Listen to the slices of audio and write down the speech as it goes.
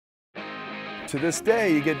to this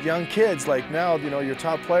day, you get young kids like now, you know, your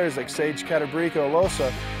top players like Cattabriga-Alosa,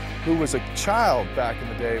 who was a child back in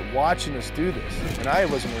the day watching us do this. And I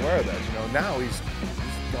wasn't aware of that, you know. Now he's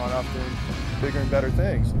gone off doing bigger and better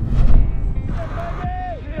things.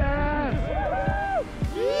 That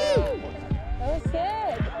was sick.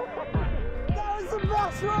 That was the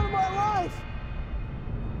best run of my life.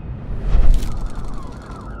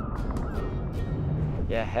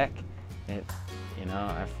 Yeah, heck, you know,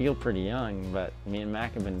 I feel pretty young, but me and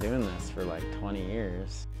Mac have been doing this for like 20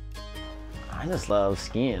 years. I just love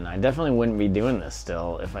skiing. I definitely wouldn't be doing this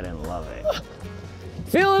still if I didn't love it.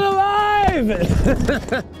 Feeling alive!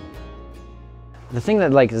 The thing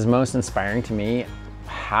that like is most inspiring to me,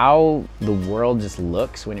 how the world just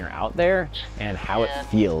looks when you're out there and how it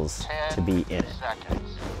feels to be in it.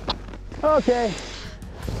 Okay,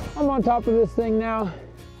 I'm on top of this thing now.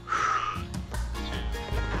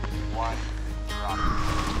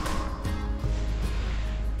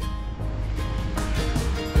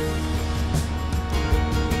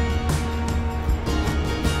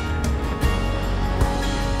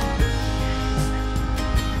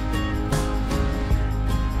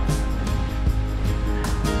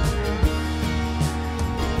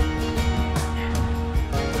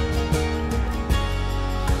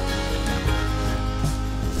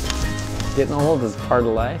 Getting old is part of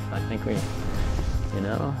life. I think we, you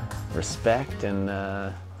know, respect and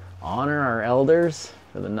honor our elders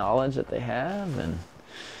for the knowledge that they have, and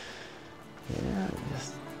yeah,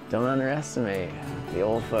 just don't underestimate what the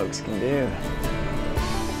old folks can do.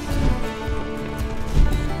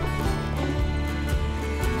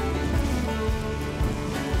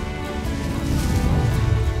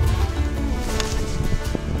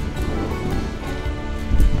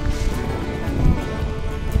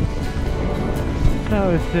 That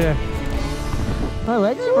was sick. My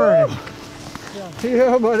legs are burning.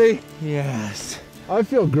 Yeah, buddy. Yes. I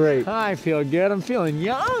feel great. I feel good. I'm feeling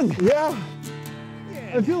young. Yeah.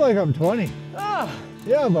 I feel like I'm 20. Oh,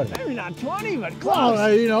 Yeah, buddy. maybe not 20, but close.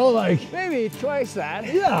 Well, you know, like, Maybe twice that.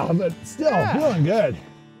 yeah, but still feeling good.